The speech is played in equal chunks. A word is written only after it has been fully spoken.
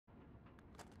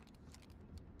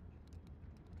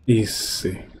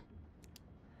Easy.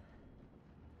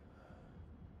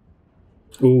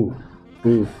 Ooh.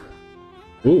 Ooh.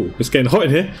 Ooh. It's getting hot in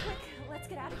here. Let's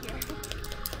get out of here.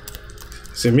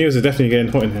 So meals are definitely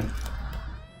getting hot in here.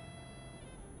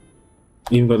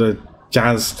 Even got the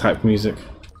jazz type music.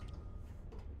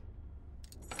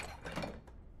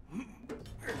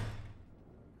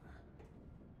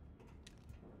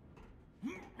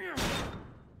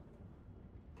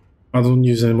 I don't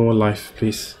use any more life,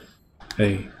 please.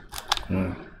 Hey.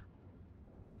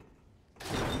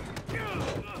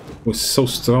 It's so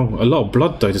strong. A lot of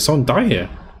blood though. Did someone die here?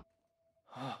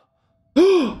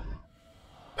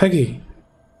 Peggy.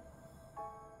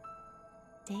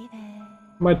 David.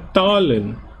 My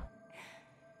darling.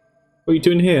 What are you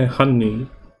doing here, honey?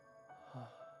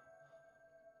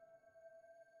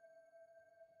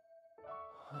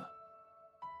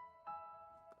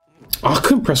 Oh, I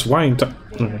couldn't press Y and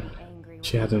okay.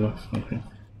 She had enough. Okay.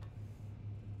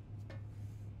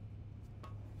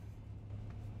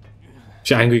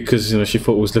 She's angry because, you know, she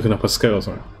thought it was looking up her skirt or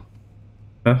something.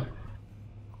 Huh?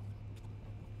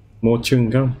 More chewing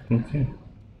gum. Okay.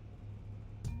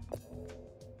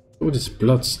 All this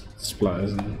blood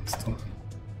splatters and stuff.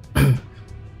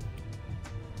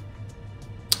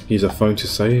 Use a phone to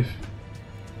save.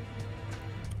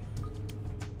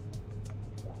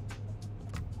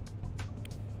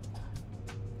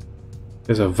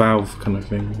 There's a valve kind of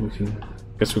thing. We can,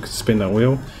 guess we could spin that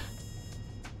wheel.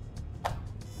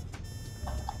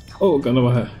 Oh, got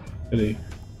another hat. Ready.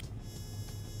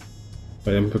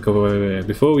 Wait,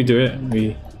 before we do it,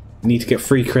 we need to get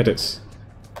 3 credits.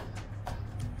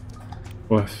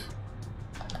 Worth.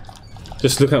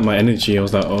 Just look at my energy. I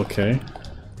was like, okay.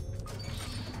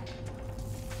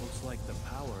 Looks like the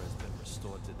power has been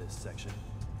restored to this section.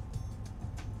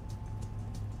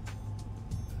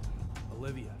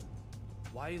 Olivia,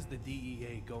 why is the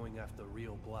DEA going after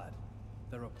real blood?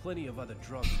 There are plenty of other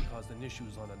drugs causing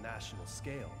issues on a national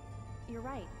scale. You're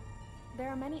right. There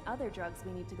are many other drugs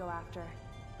we need to go after,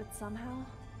 but somehow,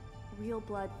 real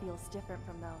blood feels different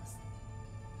from those.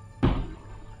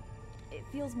 It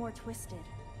feels more twisted,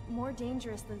 more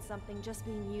dangerous than something just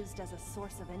being used as a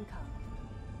source of income.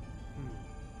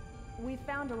 We've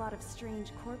found a lot of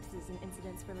strange corpses and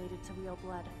incidents related to real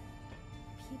blood.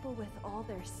 People with all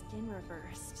their skin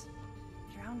reversed,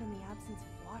 drowned in the absence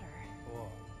of water. Or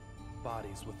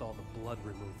bodies with all the blood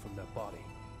removed from their body.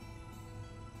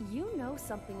 You know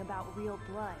something about real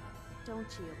blood, don't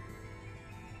you?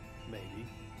 Maybe.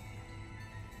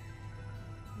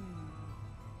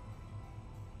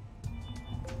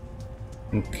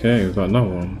 Okay, we've got another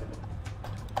one.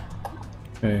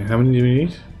 Okay, how many do we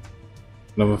need?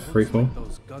 Another 3 more. Like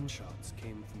those gunshots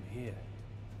came from here.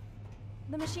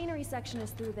 The machinery section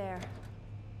is through there.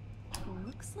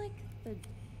 Looks like the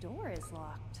door is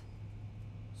locked.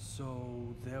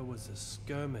 So there was a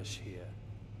skirmish here,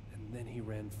 and then he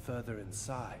ran further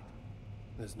inside.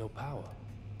 There's no power.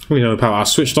 We know the power. I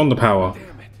switched on the power.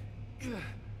 Damn it.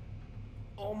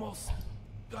 Almost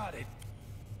got it.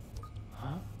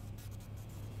 Huh?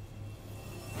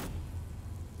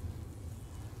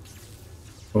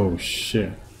 Oh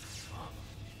shit.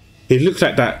 He looks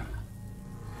like that.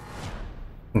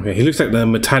 Okay, he looks like the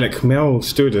metallic male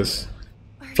stewardess.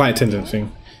 Flight attendant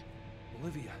thing.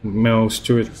 Olivia, Male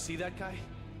steward. did you see that guy?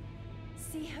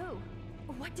 See who?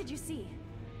 What did you see?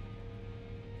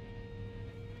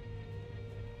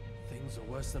 Things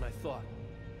are worse than I thought.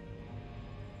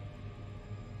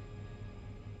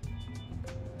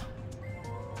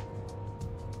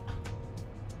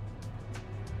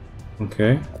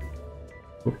 Okay.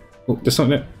 Oh, there's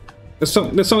something there. There's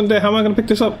something there. How am I gonna pick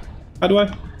this up? How do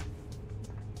I?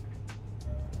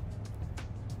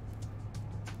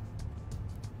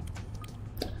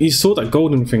 He saw that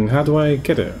golden thing. How do I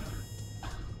get it?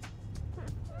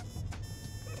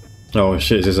 Oh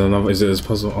shit! Is there another? Is it this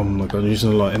puzzle? Oh my god! I'm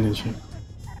using a lot of energy.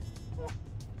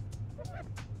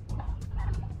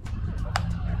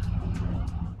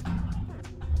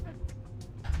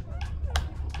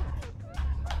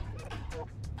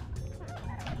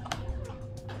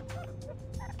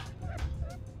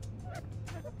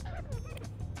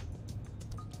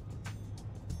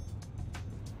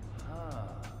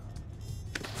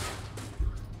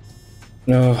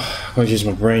 No, I gotta use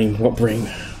my brain. What brain?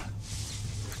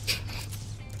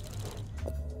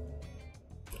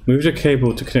 Move the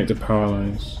cable to connect the power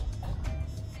lines.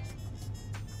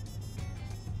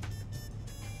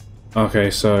 Okay,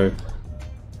 so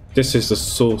this is the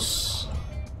source.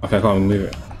 Okay, I can't move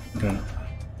it. Okay.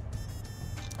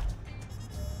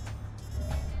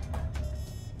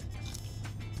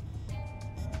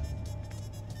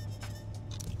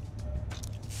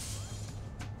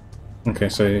 Okay,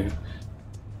 so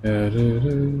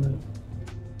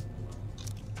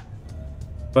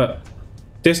but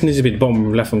this needs to be the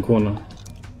bottom left hand corner.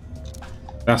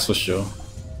 That's for sure.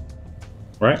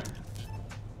 Right?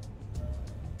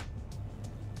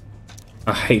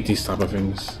 I hate these type of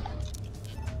things.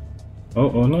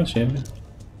 Oh no, shit.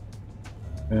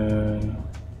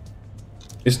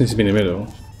 This needs to be in the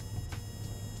middle.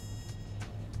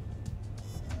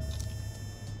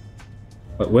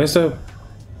 But where's the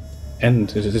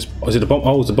end? Is it this? Is it the bottom?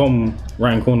 Oh, it's the bottom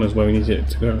right hand corner is where we need it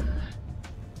to go.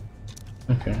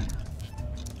 Okay.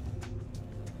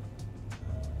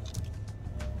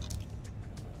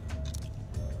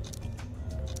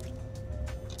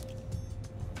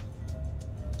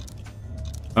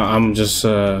 I'm just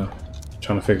trying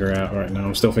to figure it out right now.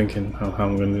 I'm still thinking how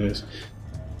I'm going to do this.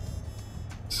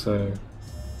 So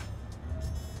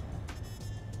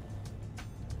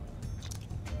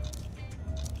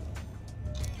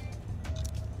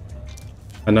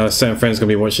I know a certain friend's going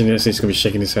to be watching this. He's going to be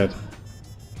shaking his head.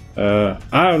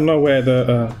 I don't know where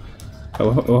the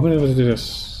what am I able to do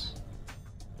this?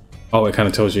 Oh, it kind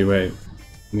of tells you where it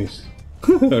moves.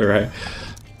 All right.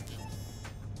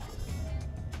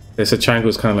 There's a triangle,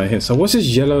 it's kind of like hint. So what's this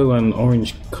yellow and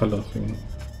orange color thing?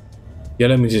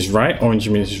 Yellow means it's right, orange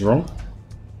means it's wrong.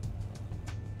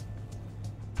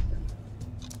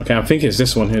 Okay, I think it's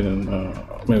this one here then.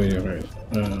 Maybe you're right.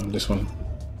 This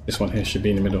one here should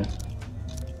be in the middle.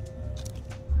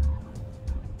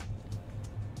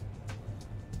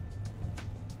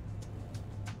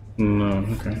 No,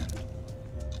 okay.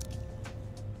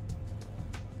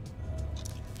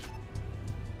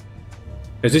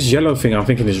 There's this yellow thing I'm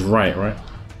thinking is right?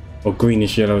 Or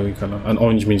greenish yellow color, and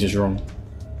orange means it's wrong.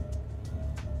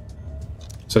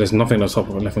 So there's nothing on top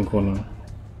of the left hand corner.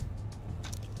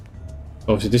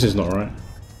 Obviously this is not right.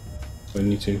 We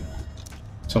need to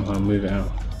somehow move it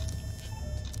out.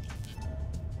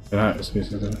 That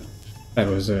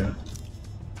was there.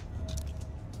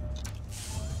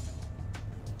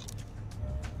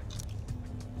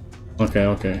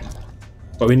 Okay.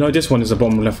 But we know this one is the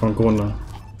bottom left hand corner.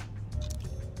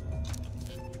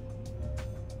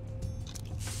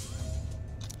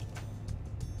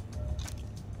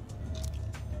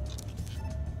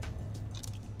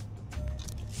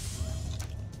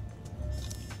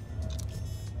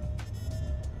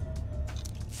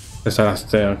 So that's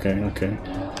there, okay.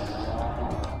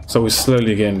 So we're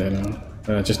slowly getting there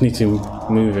now. Just need to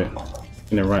move it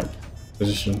in the right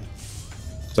position.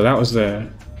 So that was there.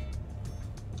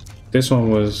 This one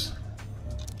was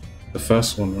the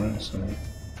first one, right? So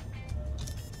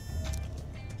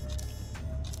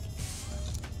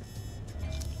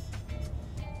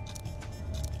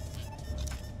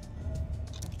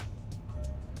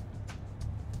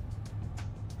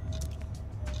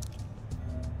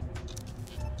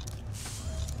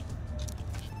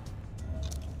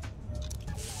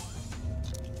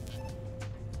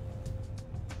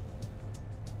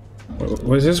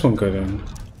where's this one go then?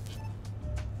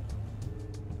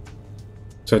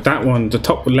 So that one, the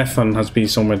top left one has to be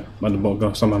somewhere at the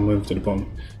bottom, somehow move to the bottom.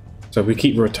 So we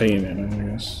keep rotating it,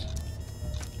 I guess.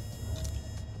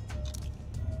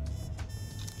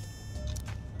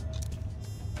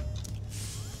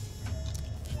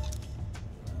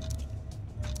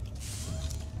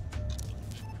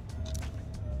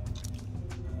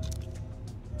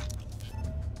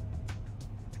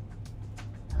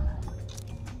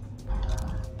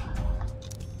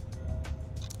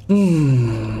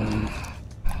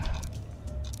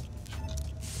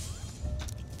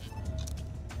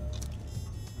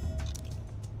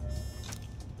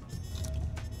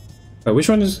 Which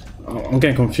one is? Oh, I'm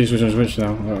getting confused. Which one's which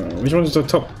now? Which one is the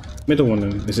top middle one?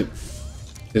 Then is it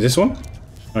this one?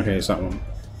 Okay, it's that one.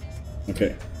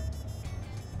 Okay,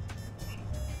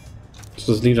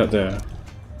 so let's leave that there.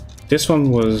 This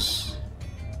one was.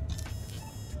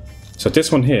 So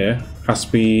this one here has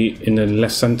to be in the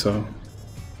left center.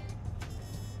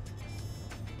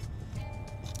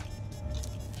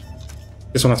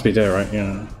 This one has to be there, right?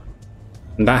 Yeah,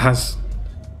 and that has.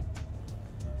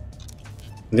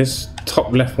 This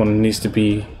top left one needs to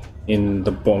be in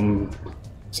the bottom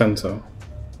center.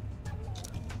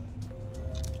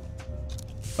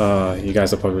 You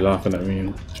guys are probably laughing at me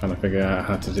and trying to figure out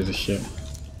how to do this shit.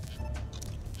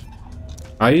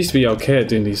 I used to be okay at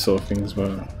doing these sort of things,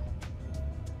 but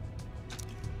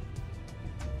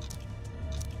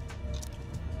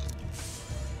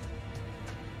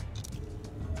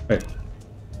wait.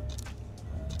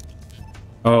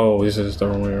 Oh, this is the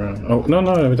wrong way around. Oh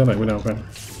no, we done it. We don't.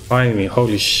 Finally,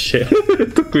 holy shit!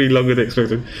 It took me longer than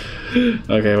expected.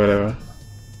 Okay, whatever.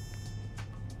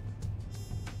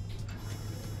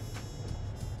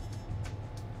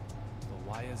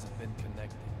 wires have been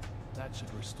connected. That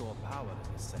should restore power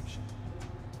to this section.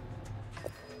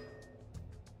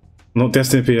 Not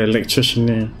destined to be an electrician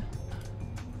there.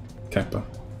 Kappa.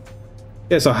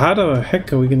 Yeah, so how the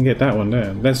heck are we gonna get that one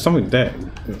there? There's something there,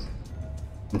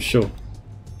 I'm sure.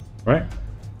 Right?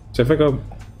 So if I go,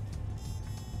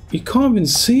 you can't even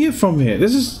see it from here.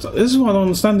 This is why I don't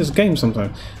understand this game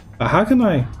sometimes. How can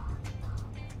I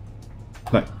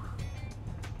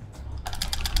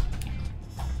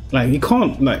like you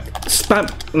can't like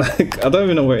stamp, like I don't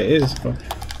even know where it is, bro.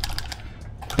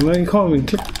 I mean, you can't even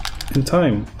click in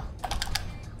time.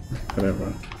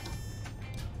 Whatever.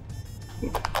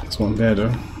 There's one there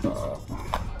though.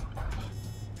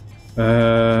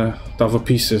 The other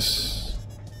pieces.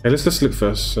 Okay, let's look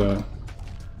first.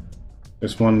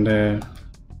 There's one there.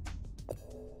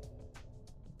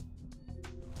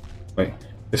 Wait,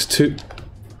 there's two.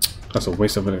 That's a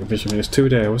waste of a vision. There's two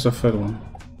there. What's the third one?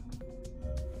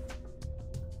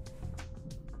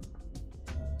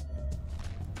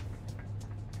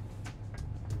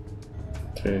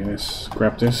 Okay, let's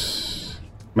grab this.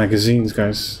 Magazines,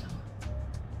 guys.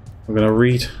 We're gonna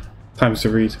read. Time to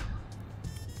read.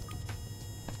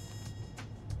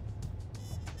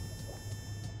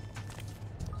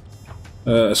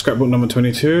 Scrapbook number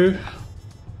 22.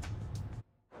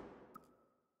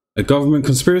 A government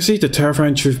conspiracy? The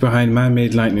terrifying truth behind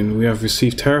man-made lightning. We have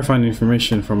received terrifying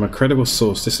information from a credible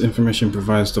source. This information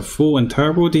provides the full and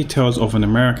terrible details of an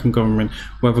American government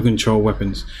weather control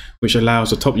weapons, which allows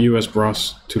the top US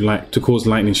brass to cause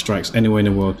lightning strikes anywhere in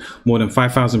the world. More than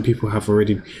 5,000 people have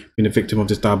already been a victim of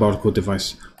this diabolical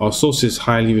device. Our sources,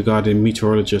 highly regarded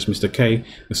meteorologist Mr. K,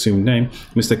 assumed name,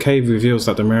 Mr. K reveals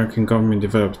that the American government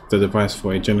developed the device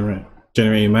for a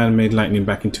generating man-made lightning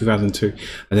back in 2002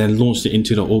 and then launched it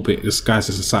into the orbit disguised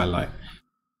as a satellite.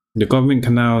 The government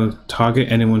can now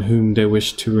target anyone whom they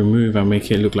wish to remove and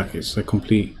make it look like it's a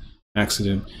complete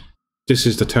accident. This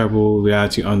is the terrible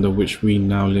reality under which we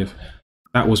now live.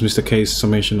 That was Mr. K's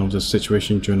summation of the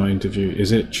situation during our interview.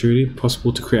 Is it truly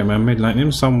possible to create a man-made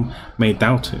lightning? Some may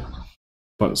doubt it,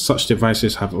 but such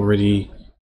devices have already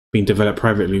been developed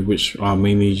privately, which are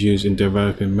mainly used in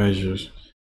developing measures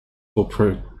for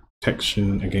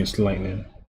protection against lightning.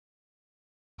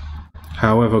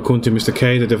 However, according to Mr.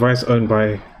 K, the device owned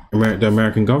by the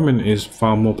American government is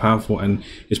far more powerful and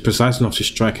is precise enough to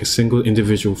strike a single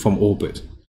individual from orbit.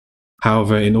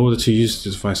 However, in order to use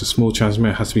this device, a small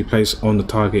transmitter has to be placed on the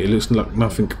target. It looks like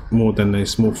nothing more than a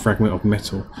small fragment of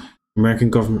metal. American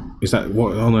government, is that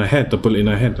what on her head? The bullet in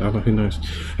her head? I don't know, who knows.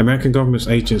 American government's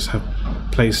agents have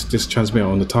placed this transmitter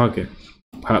on the target,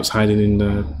 perhaps hiding in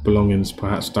the belongings,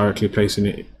 perhaps directly placing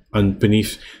it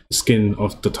beneath the skin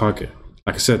of the target.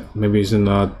 Like I said, maybe it's in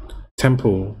our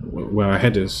temple where our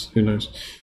head is, who knows.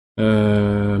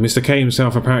 Mr. K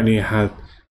himself apparently had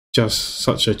just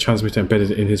such a transmitter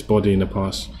embedded in his body in the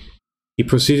past. He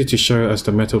proceeded to show us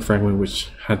the metal fragment which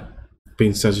had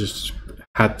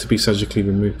to be surgically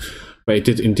removed, but it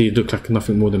did indeed look like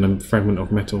nothing more than a fragment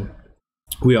of metal.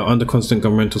 We are under constant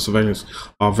governmental surveillance.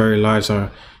 Our very lives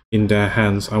are in their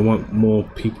hands. I want more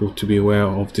people to be aware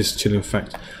of this chilling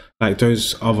fact. Like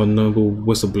those other noble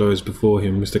whistleblowers before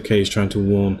him, Mr. K is trying to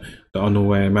warn the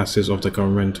unaware masses of the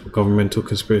governmental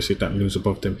conspiracy that looms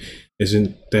above them.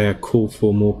 Isn't there a call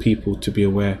for more people to be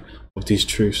aware of these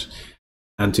truths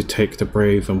and to take the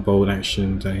brave and bold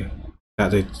action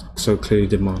that they so clearly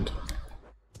demand?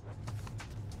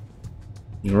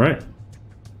 All right.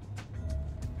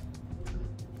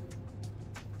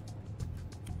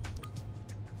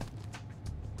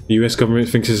 The US government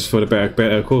thinks this is for the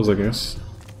better cause, I guess.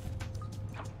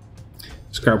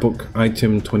 Scrapbook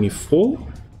item 24.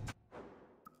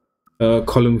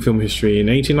 Column film history. In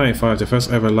 1895, the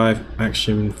first ever live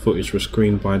action footage was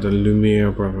screened by the Lumiere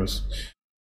brothers.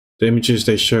 The images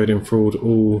they showed enthralled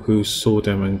all who saw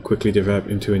them and quickly developed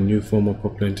into a new form of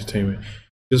popular entertainment.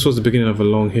 This was the beginning of a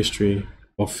long history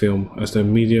of film. As the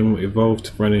medium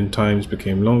evolved, running times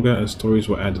became longer and stories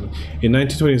were added. In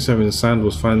 1927, sound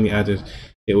was finally added.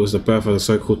 It was the birth of the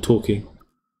so-called talkie.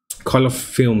 Color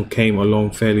film came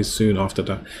along fairly soon after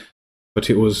that,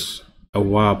 but it was a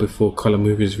while before color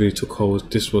movies really took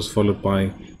hold. This was followed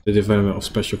by the development of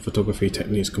special photography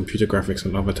techniques, computer graphics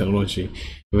and other technology,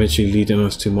 eventually leading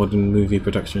us to modern movie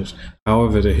productions.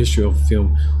 However, the history of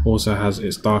film also has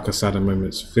its darker, sadder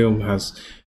moments. Film has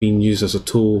been used as a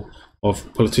tool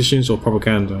of politicians or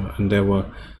propaganda, and there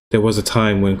was a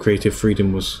time when creative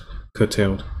freedom was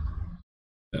curtailed.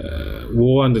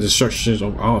 War and the destruction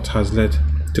of art has led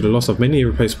to the loss of many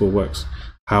irreplaceable works.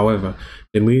 However,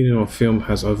 the medium of film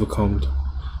has overcome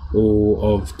all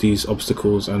of these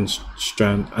obstacles and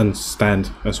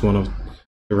stand as one of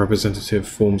the representative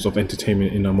forms of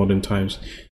entertainment in our modern times.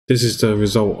 This is the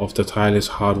result of the tireless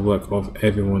hard work of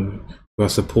everyone who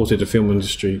has supported the film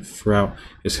industry throughout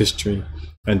its history,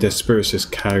 and their spirits is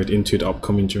carried into the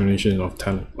upcoming generation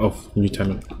of new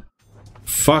talent.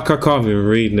 Fuck, I can't even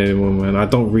read anymore, man. I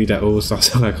don't read at all, so I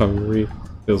sound like I can't even read.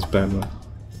 Feels bad, man.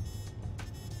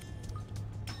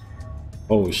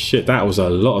 Oh shit, that was a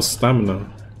lot of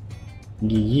stamina.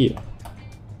 Yeah.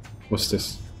 What's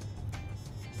this?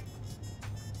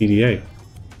 PDA.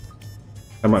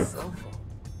 I might.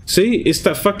 See, it's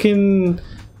that fucking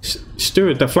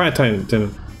steward, the flight attendant. It's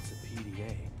a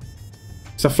PDA.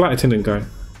 It's a flight attendant guy.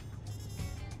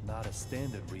 Not a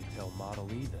standard retail model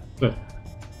either. Look.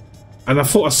 And I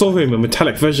thought I saw him, a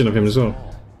metallic version of him as well.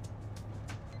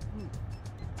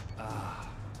 Ah,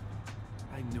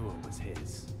 I knew it was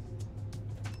his.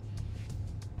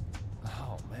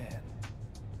 Oh man.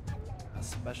 A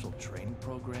special training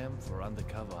program for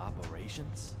undercover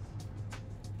operations?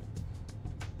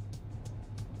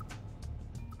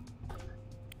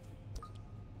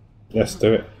 Let's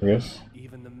do it, I guess.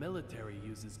 Even the military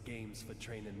uses games for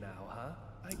training now, huh?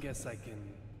 I guess I can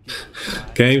give it a try.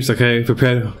 Games, okay,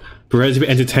 prepare to be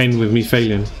entertained with me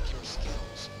failing.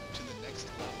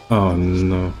 Oh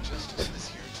no.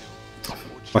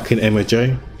 Fucking MJ.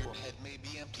 Your head may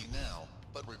be empty now,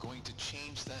 but we're going to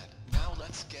change that. Now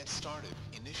let's get started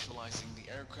initializing the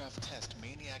aircraft test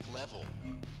maniac level.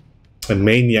 A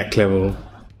maniac level.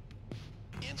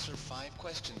 Answer 5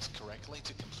 questions correctly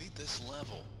to complete this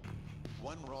level.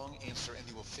 One wrong answer and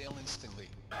you will fail instantly.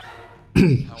 How are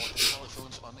the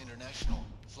telephones on international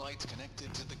flights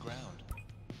connected to the ground?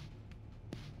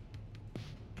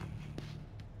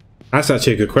 That's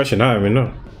actually a good question. I don't even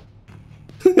know.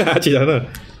 Actually, I don't know.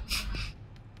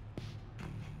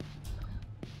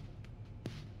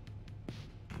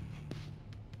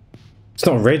 It's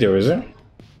not radio, is it?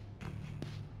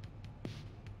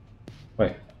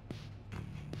 Wait.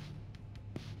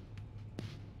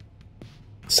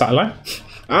 Satellite?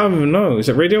 I don't even know. Is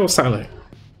it radio or satellite?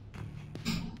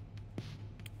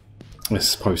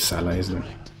 It's probably satellite, isn't it?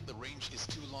 Correct. The range is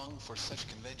too long for such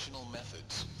conventional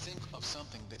methods. Think of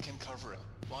something that can cover a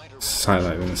wider range.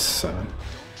 Satellite, then it's satellite.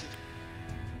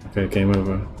 Don't give Okay, game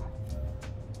over.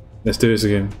 Let's do this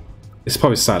again. It's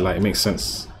probably satellite. It makes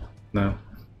sense now.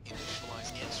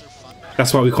 initialize answer 5.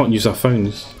 That's why we can't use our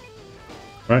phones,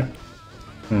 right?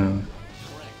 Correct.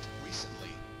 Recently,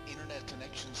 internet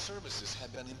connection services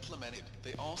have been implemented.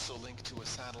 They also link to a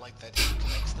satellite that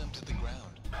connects them to the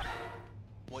ground.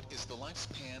 What is the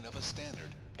lifespan of a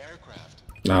standard aircraft?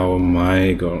 Oh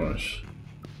my gosh.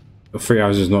 3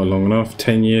 hours is not long enough.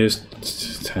 10 years.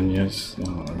 10 years. Oh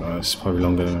my god, it's probably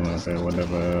longer than that. Okay,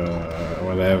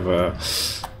 whatever.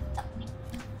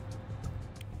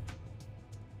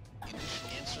 Initial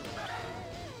answer.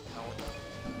 How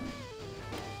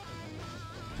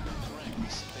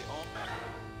correct. They all.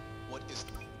 What is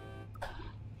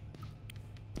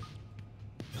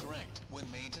correct? When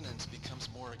maintenance becomes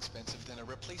more expensive than a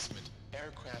replacement,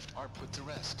 aircraft are put to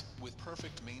rest. With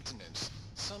perfect maintenance,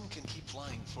 some can keep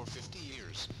flying for 50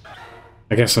 years.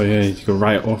 I guess so, yeah, you could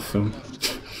write it off. In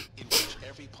which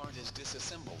every part is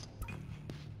disassembled.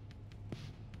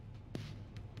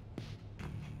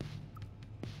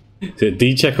 Is it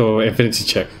D check or infinity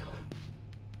check?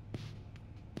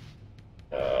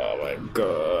 Oh my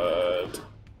god.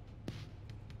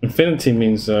 Infinity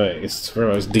means it's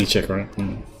for us D check, right?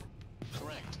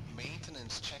 Correct.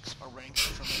 Maintenance checks are ranked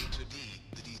from A to D.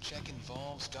 The D check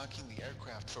involves docking the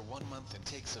aircraft for 1 month and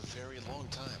takes a very long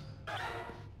time.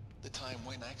 The time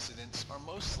when accidents are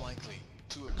most likely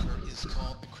to occur is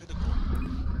called the critical.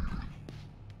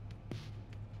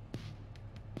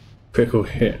 Critical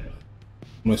hit.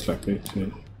 Most likely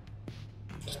to.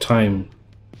 Time.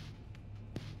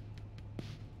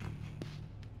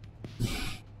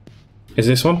 Is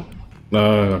this one?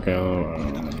 No, okay.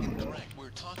 Correct. We're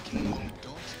talking.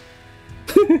 Don't.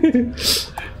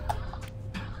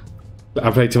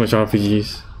 I play too much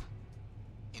RPGs.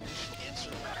 Initial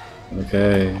answer.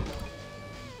 Okay.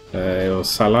 It was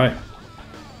satellite.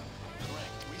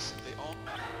 Correct. Recently all.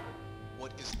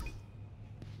 What is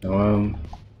No,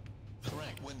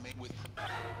 correct when made with.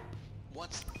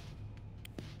 What's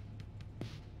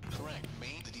correct?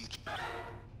 Made the D.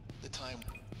 The time.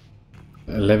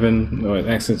 11. No,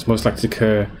 accidents most likely to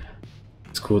occur.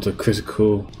 It's called a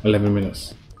critical 11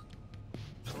 minutes.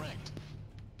 Correct.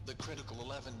 The critical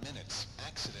 11 minutes.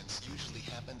 Accidents usually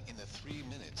happen in the 3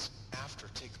 minutes after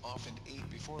takeoff and 8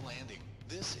 before landing.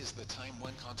 This is the time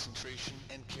when concentration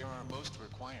and care are most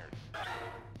required.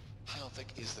 How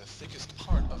thick is the thickest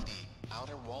part of the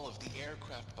outer wall of the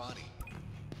aircraft body?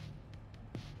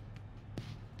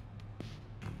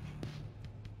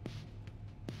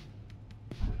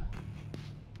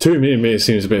 2 millimeters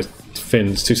seems a bit thin.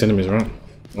 It's 2 centimeters, right?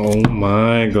 Oh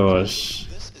my gosh.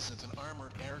 This isn't an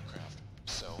armored aircraft,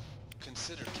 so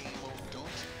consider game mode don't.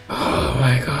 Oh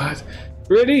my god.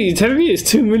 Really? You telling me it's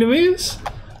 2 millimeters?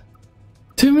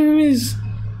 2 millimeters?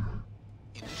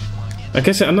 I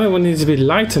guess I know it needs to be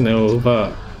lighter now,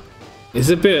 but it's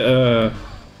a bit Correct.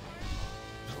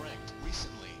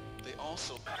 Recently, they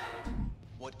also.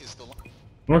 What is the.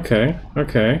 okay,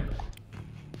 okay.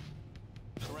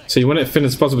 Correct. So you want it thin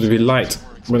as possible to be light,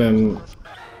 but then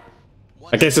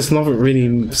I guess it's not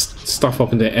really stuff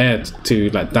up in the air to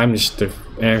like damage the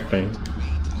airplane.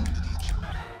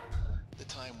 The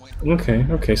time went. Okay,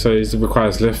 okay, so it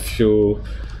requires less fuel,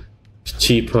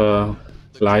 cheaper,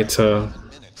 lighter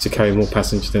to carry more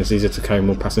passengers, then it's easier to carry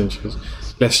more passengers,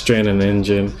 less strain on the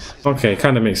engine. Okay,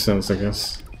 kind of makes sense, I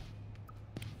guess.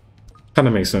 Kind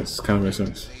of makes sense, kind of makes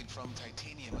sense. Made from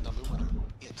titanium and aluminum.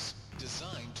 It's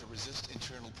designed to resist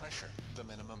internal pressure. The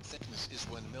minimum thickness is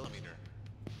 1 millimeter.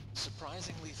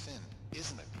 Surprisingly thin,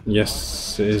 isn't it?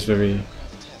 Yes, it is very,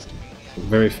 Aircraft test maniac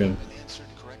very thin. and answered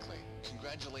correctly.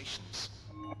 Congratulations.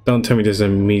 Don't tell me there's a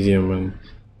medium and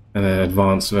an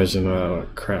advanced version of that,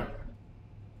 like, crap.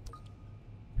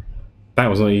 That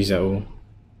was not easy at all.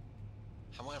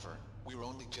 However, we're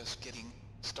only just getting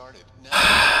started. Now,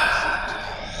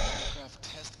 aircraft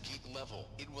test gate level.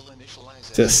 It will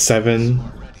initialize It's 7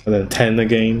 and then 10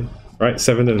 again, right?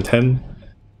 7 and 10.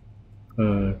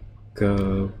 Go.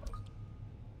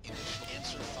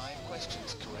 Answer 5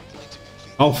 questions correctly to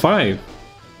complete. Oh, 5. One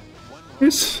more.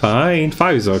 It's fine.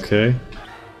 5 is okay.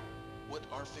 What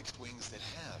are fixed wings that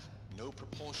have no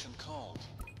propulsion called?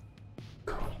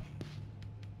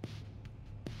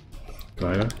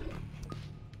 Glider.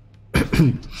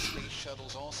 Space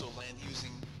shuttles also land using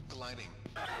gliding.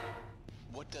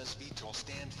 What does VTOL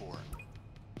stand for?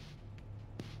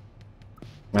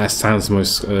 That sounds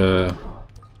most Correct.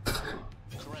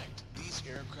 These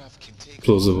aircraft can take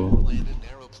plausible. land in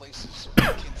narrow places,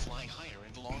 can fly higher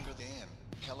and longer than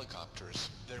helicopters.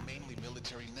 They're mainly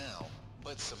military now,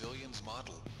 but civilians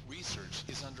model. Research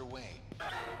is underway.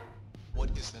 What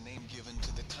is the name given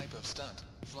to the type of stunt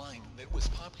flying that was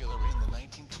popular in the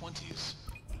 1920s?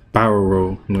 Barrel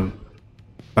roll, no.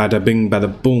 Bada bing, bada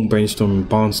boom, brainstorm,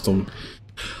 barnstorm.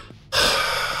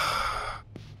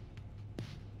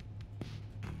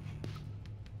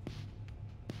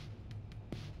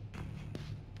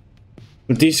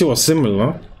 These two are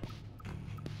similar.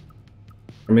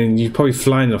 I mean, you probably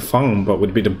fly in a farm, but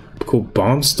would it be called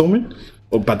barnstorming?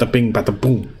 Or bada bing, bada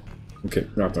boom? Okay,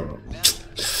 I don't know.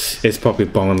 It's probably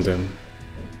barn then.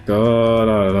 God,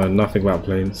 I don't know nothing about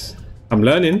planes. I'm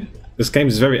learning. This game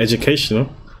is very educational.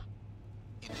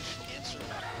 Initial answer.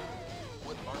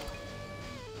 What are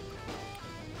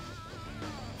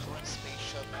correct space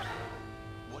shuttle?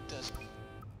 What does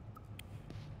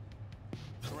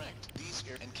correct these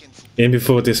air and can Even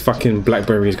before this fucking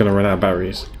BlackBerry is gonna run out of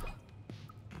batteries.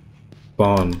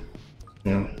 Barn.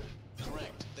 Yeah.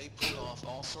 correct. They pull off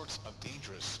all sorts of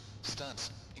dangerous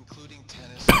stunts, including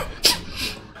tennis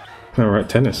Alright,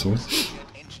 tennis. Yeah. jet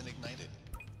engine ignited.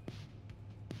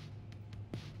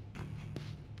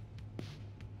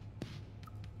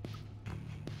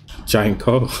 Giant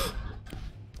car.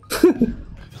 Correct.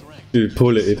 You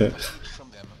pull it in it. From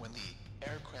them when the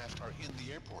aircraft are in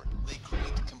the airport, they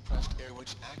create compressed air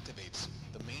which activates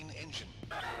the main engine.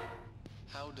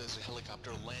 How does a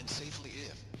helicopter land safely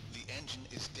if the engine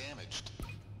is damaged?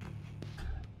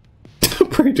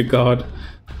 Pray to God.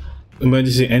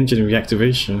 Emergency engine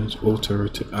reactivation. Auto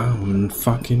rotate. Oh,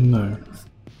 fucking no.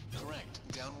 Correct.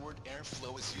 Downward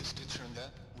airflow is used to turn the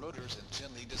rotors and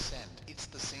gently descend. It's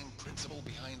the same principle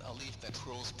behind a leaf that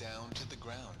rolls down to the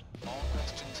ground. All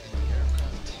questions in the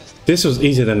aircraft test This was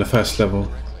easier than the first level.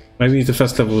 correctly. Maybe the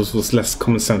first level was less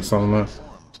common sense. I don't know.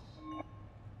 Formed.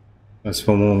 That's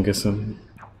for more, I'm guessing.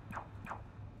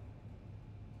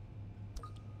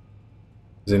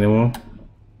 Is there any more?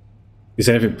 Is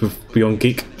there anything beyond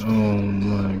geek? Oh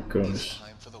my gosh.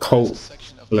 Time for the Cult last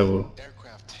section of level. the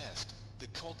aircraft test. The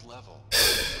cult level. As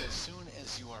soon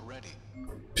as you are ready.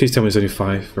 Please tell me it's only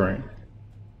 5, right?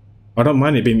 I don't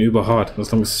mind it being uber hard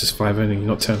as long as it's just 5 only,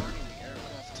 not 10. During the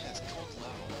aircraft test cult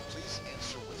level, please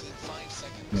answer within 5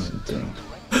 seconds. Oh, 10 damn.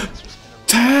 correct answers in a row.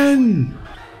 10!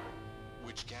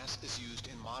 Which gas is used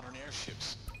in modern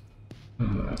airships?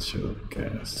 Natural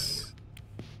gas.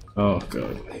 Oh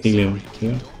god. Helium.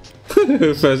 Yeah.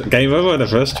 First game over on the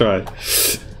first try.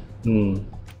 Hmm.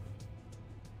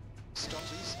 Start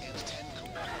please and 10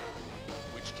 correct.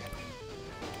 Which gas?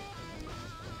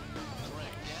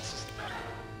 Correct. Gas is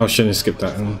I shouldn't have skipped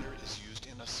that. water is used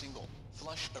in a single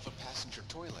flush of a passenger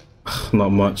toilet. Not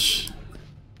much.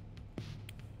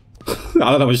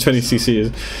 I don't know how much 20cc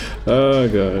is. Oh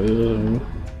god.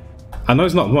 I know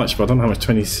it's not much, but I don't know how much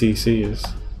 20cc is.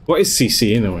 What is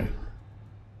cc anyway?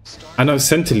 I know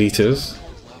centiliters.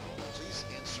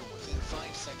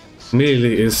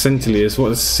 Milliliters is centiliters.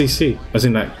 What is cc? As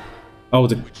in like, oh,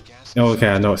 okay,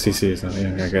 I know what cc is now.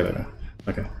 Yeah, I get it now.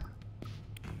 Okay.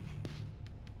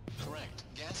 Correct.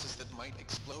 Gases that might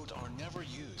explode are never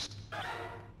used.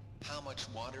 How much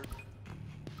water?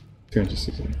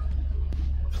 200cc.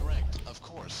 Correct, of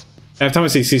course. Every time I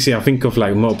see cc, I think of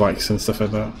like motorbikes and stuff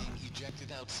like that. Being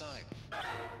ejected outside.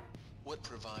 What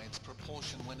provides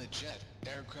propulsion when a jet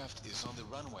aircraft is on the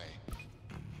runway?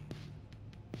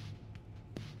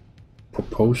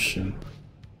 Propulsion.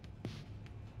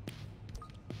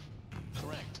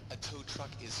 Correct. A tow truck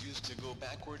is used to go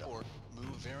backward or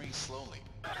move very slowly.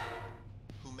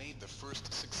 Who made the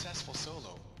first successful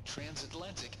solo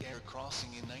transatlantic air crossing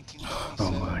in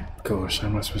 1927? Oh my gosh, how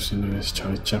am I supposed to know this?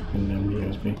 Charlie Chaplin and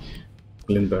USB.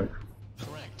 Lindbergh.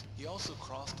 Correct. He also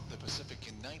crossed the Pacific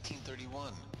in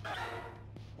 1931.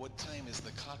 What time is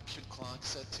the cockpit clock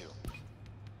set to?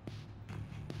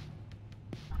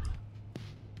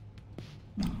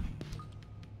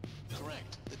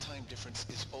 Correct. The time difference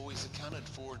is always accounted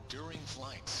for during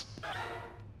flights.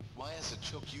 Why is a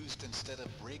choke used instead of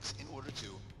brakes in order to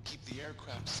keep the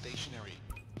aircraft stationary?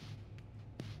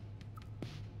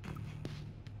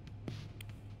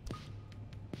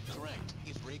 Correct.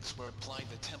 If brakes were applied,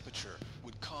 the temperature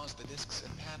would cause the discs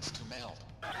and pads to melt.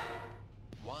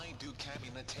 Why do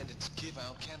cabin attendants give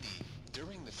out candy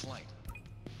during the flight?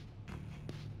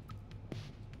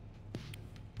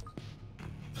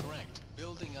 Correct.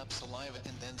 Building up saliva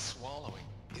and then swallowing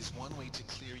is one way to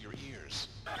clear your ears.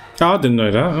 Oh, I didn't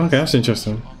know that. Okay, that's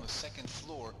interesting. On the second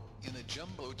floor in a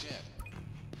jumbo jet.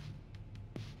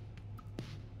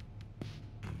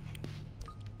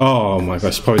 Oh my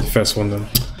gosh, probably the first one then.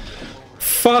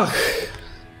 Fuck!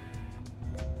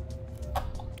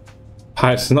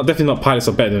 Pilots, definitely not pilots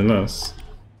are better than us.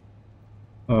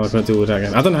 Oh, I'm gonna do all that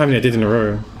again. I don't know how many I did in a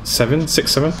row. 7?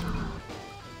 6, 7?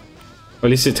 Or at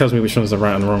least it tells me which one's the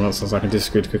right and the wrong answer so I can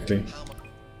disagree quickly.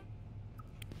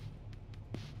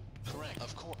 Correct,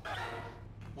 of course.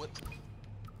 What?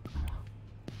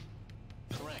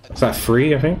 Correct. Is that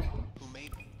 3, I think? Who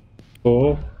made?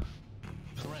 4,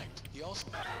 Correct. He also.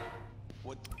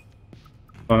 What?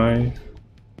 5,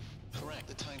 Correct.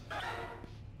 The time.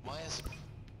 Why is?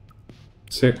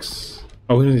 6.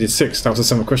 Oh, we only did 6. That was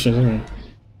the 7th question, didn't we?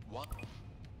 What?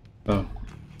 Oh,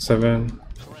 7.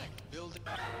 Correct. Build.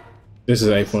 This is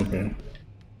the 8th one here.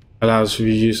 Allows for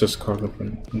use as cargo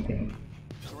plane. Okay.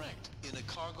 Correct. In a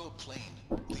cargo plane,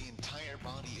 the entire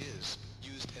body is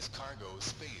used as cargo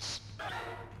space.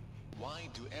 Why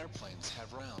do airplanes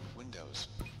have round windows?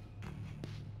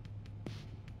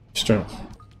 Strength.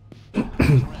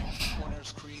 Correct.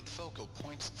 Corners create focal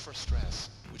points for stress,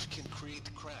 which can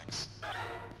create cracks.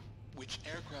 Which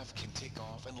aircraft can take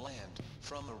off and land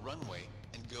from a runway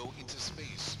and go into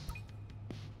space?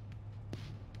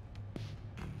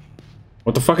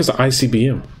 What the fuck is the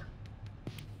ICBM?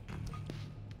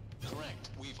 Correct.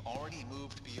 We've already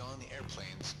moved beyond the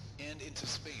airplanes and into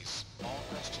space. All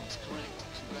questions correct.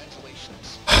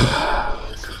 Congratulations. You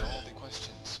answered all the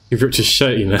questions. You've ripped his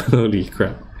shirt, you know? Holy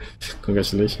crap.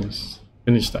 Congratulations.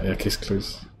 Finished that, yeah, case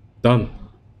closed. Done.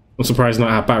 I'm surprised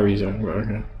not our batteries, but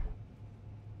okay.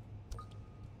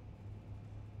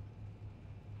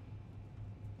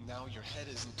 Now your head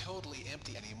isn't totally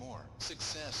empty anymore.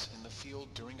 Success in the field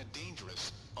during a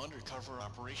dangerous undercover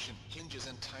operation hinges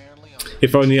entirely on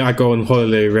If only I go on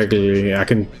holiday regularly, I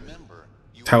can remember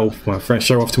you tell my friends,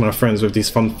 show off to my friends with these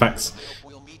fun facts.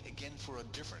 We'll meet again for a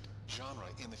different genre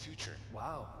in the future.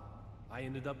 Wow, I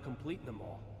ended up completing them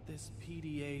all. This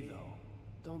PDA though,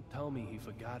 don't tell me he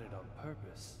forgot it on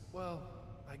purpose. Well,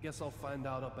 I guess I'll find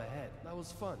out up ahead. That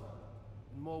was fun,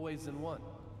 in more ways than one.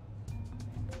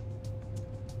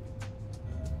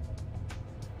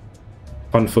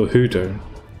 Fun for who though?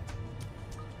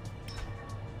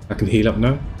 I can heal up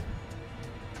now.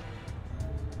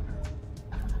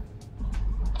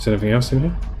 Is there anything else in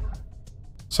here?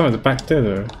 Something at the back there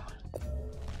though.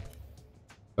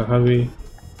 So how do we...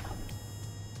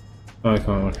 Oh, I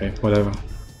can't, okay, whatever.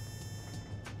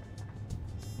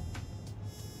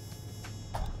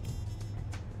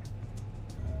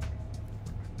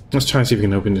 Let's try and see if we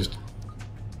can open this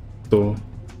door.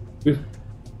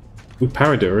 We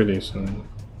powered it already, so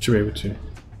should be able to.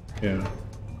 Yeah.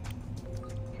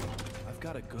 I've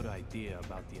got a good idea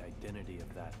about the identity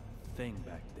of that thing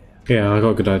back there. Yeah, I got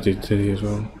a good idea today as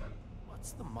well.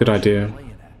 What's the Good Martian idea.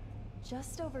 playing at?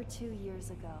 Just over 2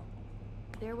 years ago,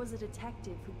 there was a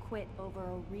detective who quit over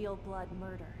a real blood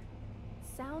murder.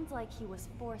 Sounds like he was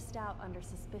forced out under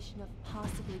suspicion of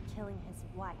possibly killing his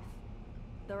wife.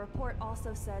 The report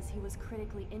also says he was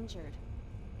critically injured,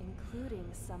 including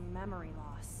some memory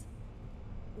loss.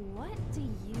 What do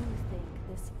you think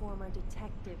this former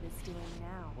detective is doing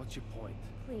now? What's your point?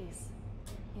 Please,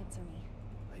 answer me.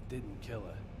 I didn't kill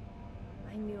her.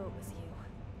 I knew it was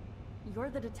you. You're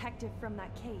the detective from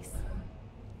that case.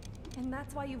 And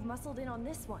that's why you've muscled in on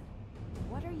this one.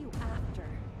 What are you after?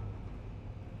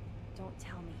 Don't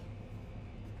tell me.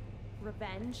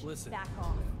 Revenge? Listen. Back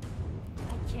off.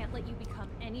 I can't let you become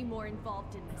any more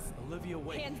involved in this. Olivia,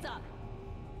 wait. Hands up.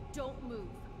 Don't move.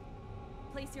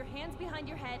 Place your hands behind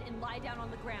your head and lie down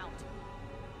on the ground.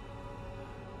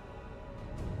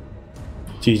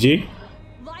 GG.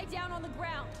 Lie down on the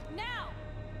ground, now!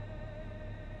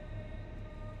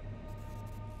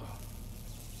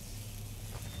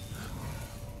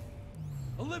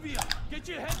 Olivia, get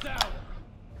your head down!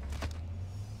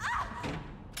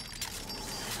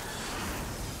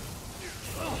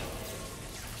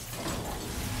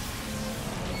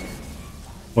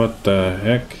 What the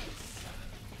heck?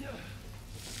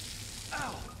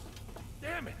 Ow!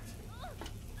 Damn it!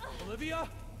 Olivia?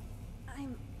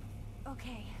 I'm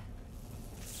okay.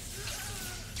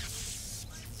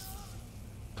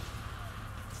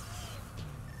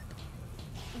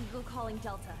 Eagle calling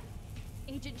Delta.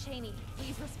 Agent Cheney,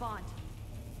 please respond.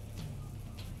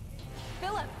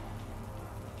 Philip!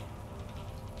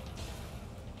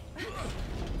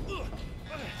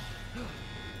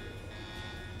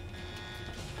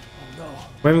 Oh no.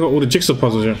 We haven't got all the jigsaw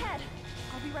puzzles yet. Ahead.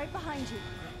 I'll be right behind you.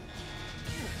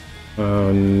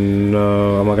 Oh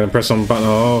no, am I gonna press on button?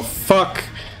 Oh fuck!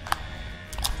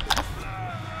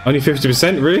 Only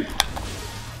 50%, really?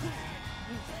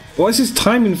 What is this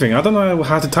timing thing? I don't know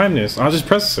how to time this. I'll just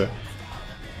press it.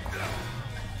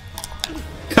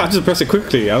 I'll just press it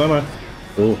quickly. I don't know.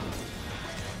 Oh.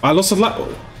 I lost a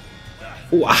life.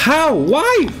 How?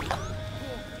 Why?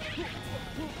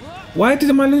 Why did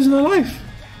I lose a life?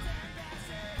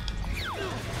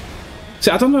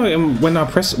 See, I don't know when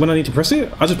I need to press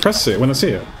it. I just press it when I see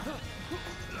it.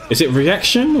 Is it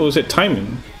reaction or is it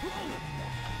timing?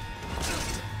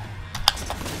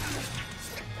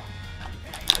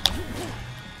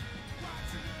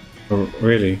 Oh,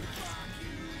 really?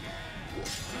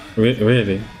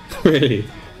 Really? Really?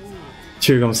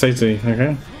 Chewgum safety,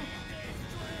 okay.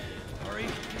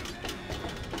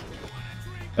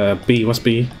 B, what's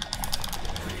B?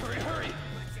 Hurry, hurry!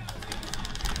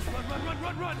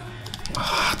 Run!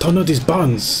 I don't know these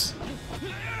buttons.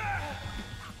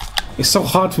 It's so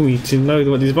hard for me to know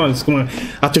what these buttons. Come on, I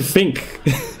have to think.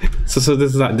 so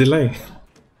there's that delay.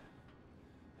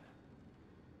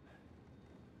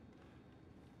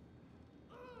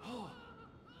 Oh.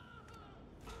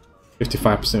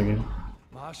 55% again.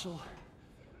 Marshall,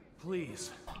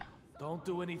 please, don't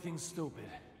do anything stupid.